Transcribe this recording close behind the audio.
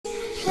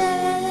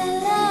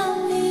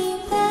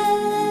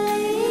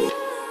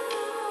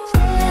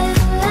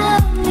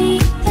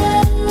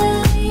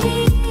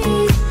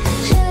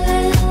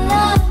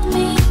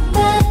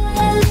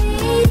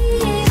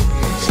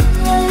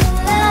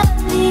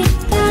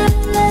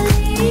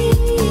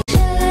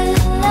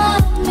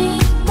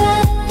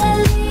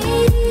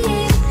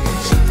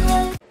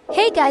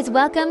Hey guys,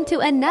 welcome to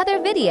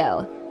another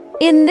video.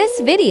 In this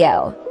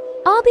video,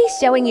 I'll be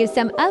showing you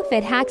some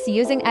outfit hacks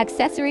using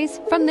accessories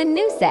from the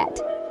new set.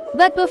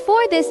 But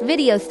before this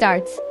video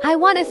starts, I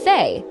want to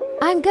say,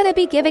 I'm gonna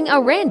be giving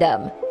a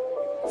random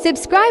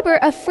subscriber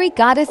a free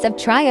Goddess of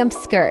Triumph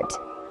skirt.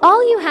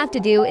 All you have to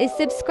do is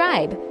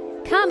subscribe,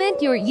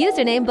 comment your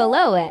username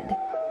below and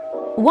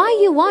why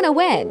you wanna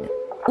win.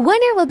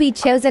 Winner will be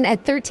chosen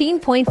at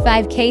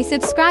 13.5k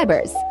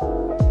subscribers.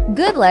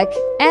 Good luck,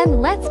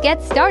 and let's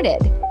get started.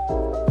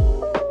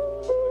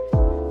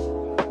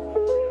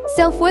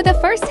 So for the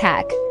first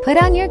hack,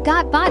 put on your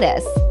GoT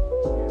bodice.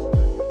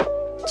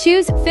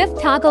 Choose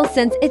 5th toggle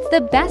since it's the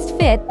best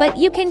fit, but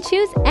you can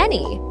choose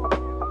any.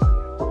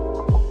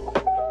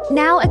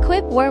 Now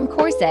equip worm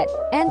corset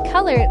and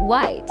color it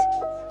white.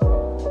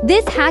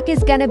 This hack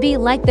is gonna be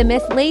like the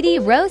Miss Lady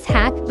Rose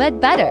hack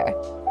but better.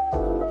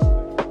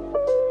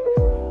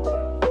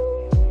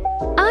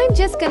 I'm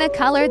just gonna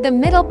color the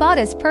middle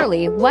bodice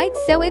pearly white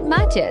so it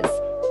matches.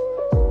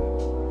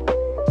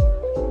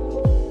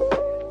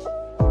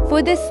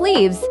 For the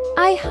sleeves,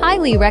 I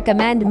highly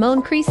recommend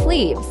Moncree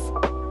sleeves.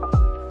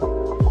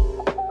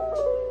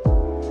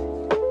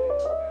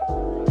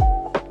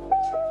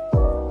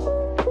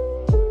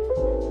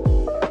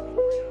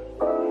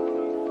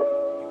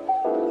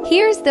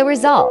 Here's the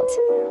result.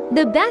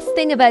 The best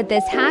thing about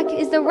this hack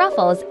is the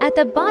ruffles at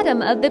the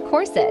bottom of the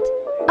corset.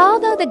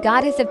 Although the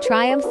Goddess of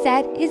Triumph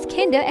set is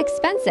kinda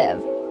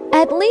expensive,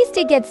 at least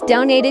it gets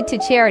donated to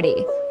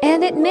charity,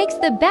 and it makes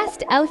the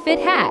best outfit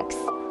hacks.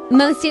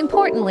 Most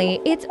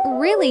importantly, it's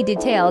really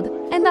detailed,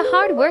 and the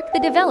hard work the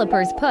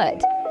developers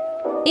put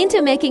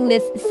into making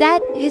this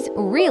set is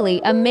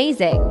really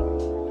amazing.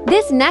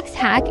 This next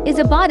hack is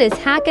a bodice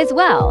hack as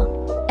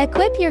well.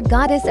 Equip your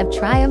Goddess of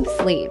Triumph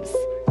sleeves.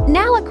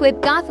 Now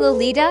equip Goth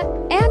Lolita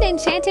and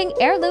Enchanting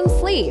Heirloom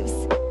sleeves.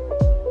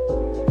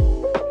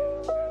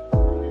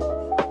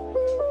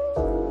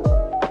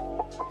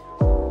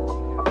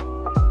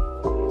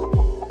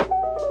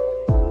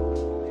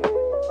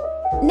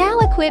 Now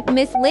equip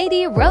Miss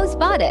Lady Rose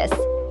bodice.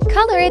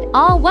 Color it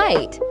all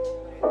white.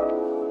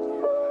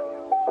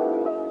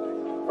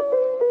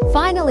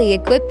 Finally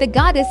equip the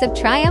Goddess of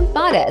Triumph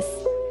bodice.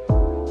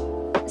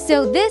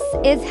 So this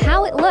is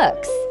how it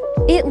looks.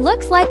 It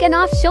looks like an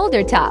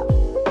off-shoulder top.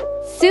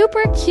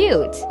 Super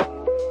cute.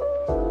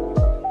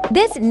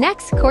 This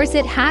next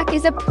corset hack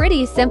is a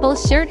pretty simple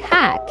shirt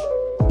hack.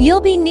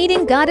 You'll be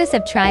needing Goddess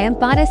of Triumph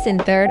bodice in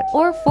 3rd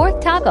or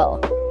 4th toggle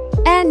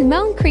and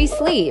Moncree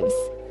sleeves.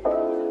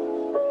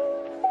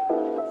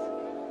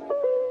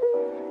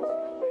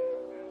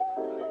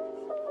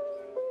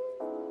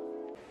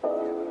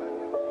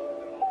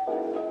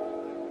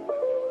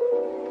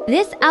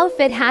 This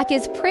outfit hack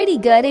is pretty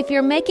good if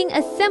you're making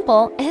a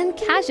simple and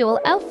casual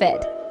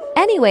outfit.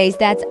 Anyways,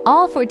 that's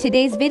all for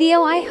today's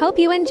video. I hope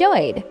you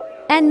enjoyed.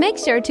 And make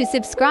sure to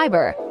subscribe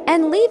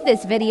and leave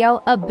this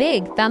video a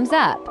big thumbs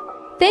up.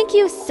 Thank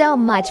you so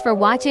much for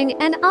watching,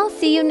 and I'll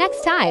see you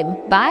next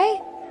time.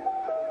 Bye!